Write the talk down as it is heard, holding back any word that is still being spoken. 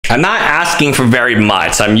I'm not asking for very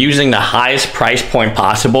much. I'm using the highest price point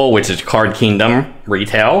possible, which is Card Kingdom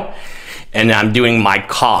retail. And I'm doing my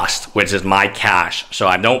cost, which is my cash. So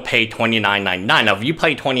I don't pay $29.99. Now, if you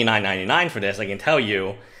pay $29.99 for this, I can tell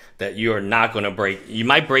you that you are not going to break. You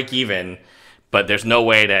might break even, but there's no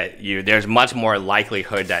way that there's much more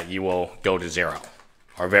likelihood that you will go to zero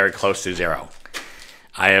or very close to zero.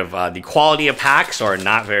 I have the quality of packs are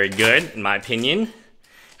not very good, in my opinion.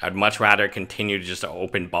 I'd much rather continue to just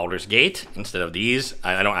open Baldur's Gate instead of these.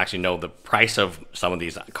 I don't actually know the price of some of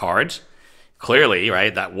these cards. Clearly,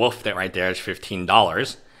 right, that wolf that right there is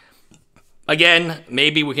 $15. Again,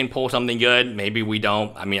 maybe we can pull something good. Maybe we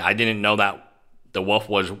don't. I mean, I didn't know that the wolf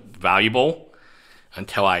was valuable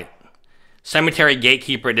until Cemetery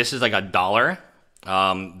Gatekeeper, this is like $1.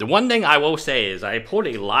 The one thing I will say is I pulled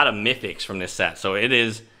a lot of mythics from this set, so it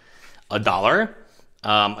is $1.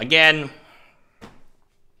 Again,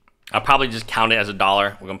 I'll probably just count it as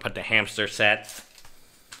 $1. We're going to put the hamster set.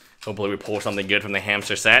 Hopefully we pull something good from the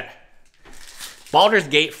hamster set. Baldur's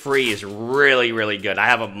Gate free is really, really good. I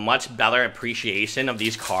have a much better appreciation of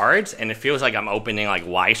these cards, and it feels like I'm opening like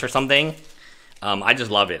Weiss or something. I just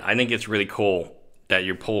love it. I think it's really cool that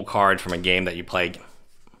you pull cards from a game that you play.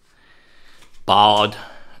 Baldur's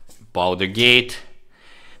Gate.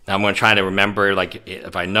 Now I'm going to try to remember like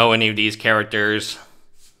if I know any of these characters.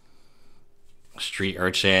 Street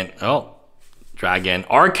Urchin. Oh, Dragon.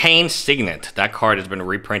 Arcane Signet. That card has been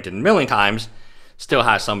reprinted a million times. Still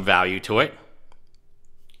has some value to it.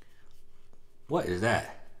 What is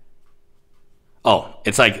that? Oh,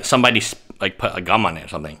 it's like somebody like put a gum on it or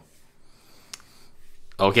something.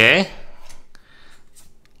 Okay.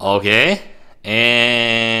 Okay.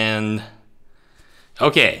 And...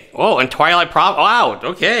 okay. Oh, and Twilight Prop. Wow.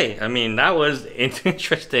 Okay. I mean, that was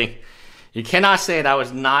interesting. You cannot say that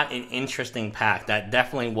was not an interesting pack. That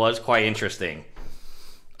definitely was quite interesting.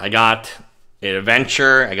 I got an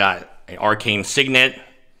Adventure. I got an Arcane Signet.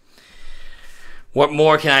 What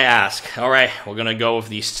more can I ask? All right, we're going to go with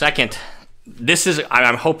the second. This is,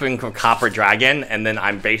 I'm hoping for Copper Dragon, and then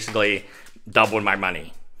I'm basically doubled my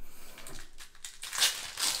money.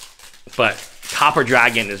 But Copper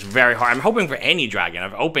Dragon is very hard. I'm hoping for any dragon.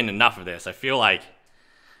 I've opened enough of this. I feel like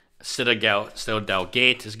Citadel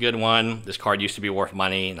Gate is a good one. This card used to be worth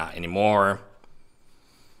money, not anymore.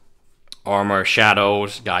 Armor,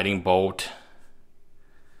 Shadows, Guiding Bolt.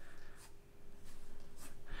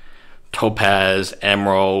 Topaz,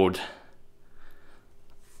 Emerald.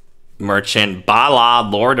 Merchant, Bala,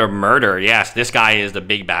 Lord of Murder. Yes, this guy is the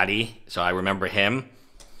big baddie, so I remember him.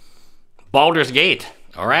 Baldur's Gate.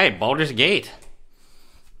 All right, Baldur's Gate.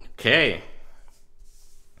 Okay.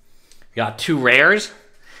 We got 2 rares,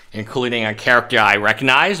 including a character I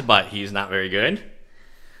recognize, but he's not very good.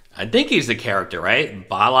 I think he's the character, right?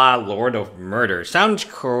 Bala, Lord of Murder. Sounds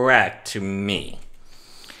correct to me.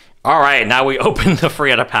 All right, now we open the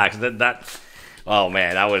free other packs. Oh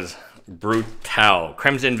man, that was brutal.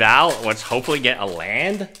 Crimson Vow. Let's hopefully get a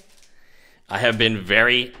land. I have been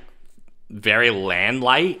very, very land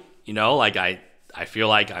light. You know, like I feel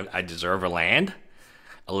like I deserve a land.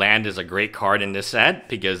 A land is a great card in this set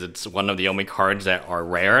because it's one of the only cards that are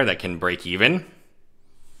rare that can break even.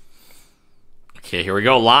 Okay, here we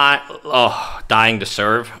go. Dying to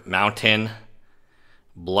Serve, Mountain,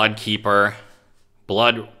 Bloodkeeper,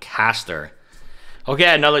 Bloodcaster.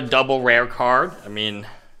 Okay, another double rare card. I mean,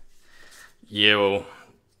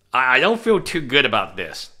 I don't feel too good about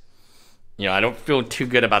this. You know, I don't feel too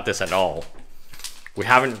good about this at all. We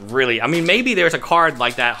haven't really, I mean, maybe there's a card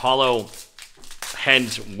like that Hollow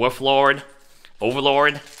Heads Overlord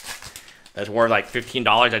that's worth like $15.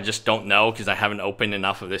 I just don't know because I haven't opened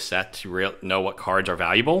enough of this set to know what cards are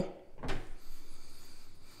valuable.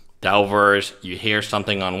 Delvers, you hear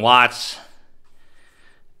something on Watts.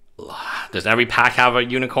 Does every pack have a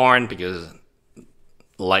unicorn? Because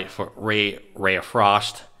Ray of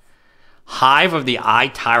Frost. Hive of the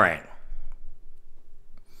Eye Tyrant.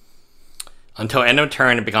 Until end of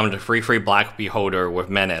turn, it becomes a free black beholder with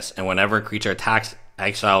menace, and whenever a creature attacks,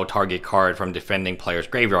 exile target card from defending player's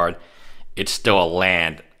graveyard. It's still a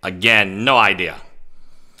land. Again, no idea.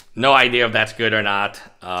 No idea if that's good or not.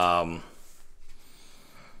 I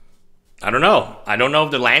don't know. I don't know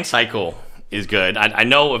if the land cycle is good. I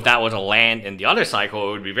know if that was a land in the other cycle,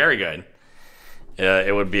 it would be very good.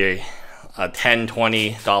 It would be a $10,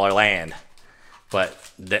 $20 land. But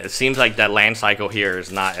it seems like that land cycle here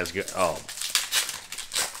is not as good. Oh.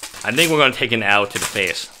 I think we're going to take an L to the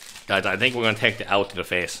face. Guys, I think we're going to take the L to the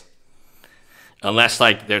face. Unless,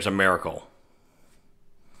 like, there's a miracle.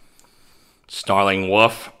 Starling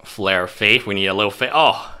Wolf, Flare of Faith. We need a little faith.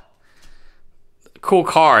 Oh. Cool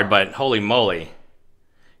card, but holy moly.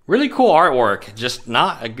 Really cool artwork, just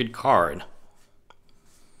not a good card.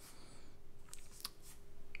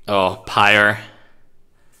 Oh, Pyre.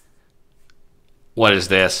 What is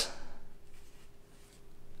this?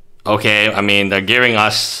 Okay, I mean, they're giving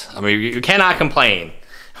us... I mean, you cannot complain.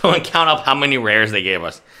 Count up how many rares they gave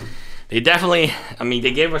us. They definitely... I mean,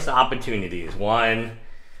 they gave us the opportunities. 1,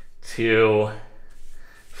 2,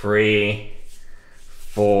 3,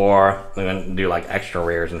 4... I'm going to do, like, extra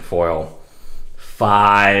rares in foil.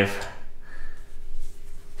 5,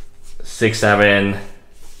 6, 7,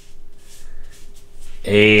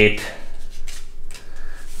 8,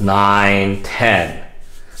 9, 10.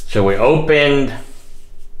 So we opened...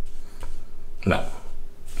 No.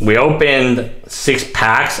 We opened 6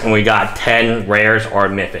 packs and we got 10 rares or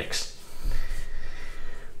mythics.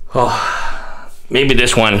 Oh, maybe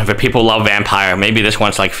this one, if people love Vampire, maybe this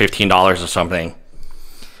one's like $15 or something.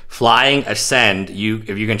 Flying Ascend, if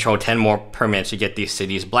you control 10 more permanents, you get the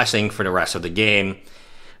city's blessing for the rest of the game.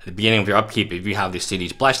 At the beginning of your upkeep, if you have the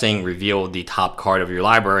city's blessing, reveal the top card of your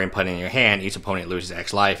library and put it in your hand. Each opponent loses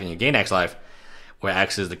X life and you gain X life, where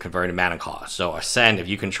X is the converted mana cost. So Ascend, if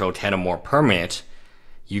you control 10 or more permanents,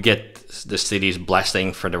 you get the city's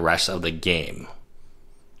blessing for the rest of the game.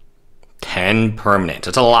 10 permanents.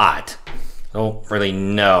 It's a lot. I don't really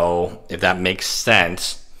know if that makes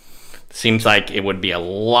sense. Seems like it would be a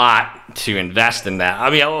lot to invest in that. I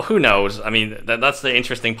mean, who knows? I mean, that's the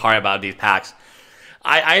interesting part about these packs.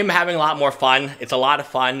 I am having a lot more fun. It's a lot of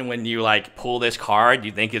fun when you like pull this card.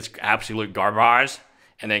 You think it's absolute garbage,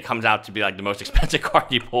 and then it comes out to be like the most expensive card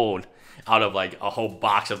you pulled out of like a whole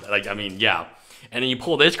box of like, I mean, yeah. And then you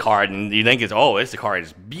pull this card and you think it's, oh, this card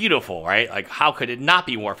is beautiful, right? Like, how could it not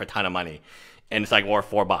be worth a ton of money? And it's like worth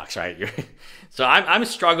 $4, right? So I'm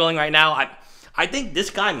struggling right now. I think this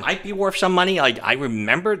guy might be worth some money. Like, I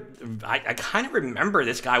kind of remember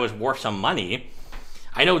this guy was worth some money.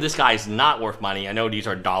 I know this guy's not worth money. I know these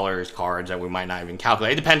are dollars cards that we might not even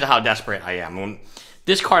calculate. It depends on how desperate I am.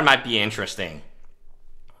 This card might be interesting.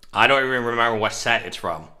 I don't even remember what set it's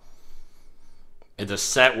from. It's a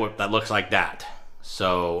set that looks like that.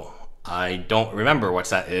 So I don't remember what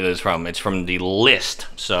set it is from. It's from the list.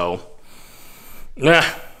 So,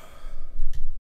 yeah.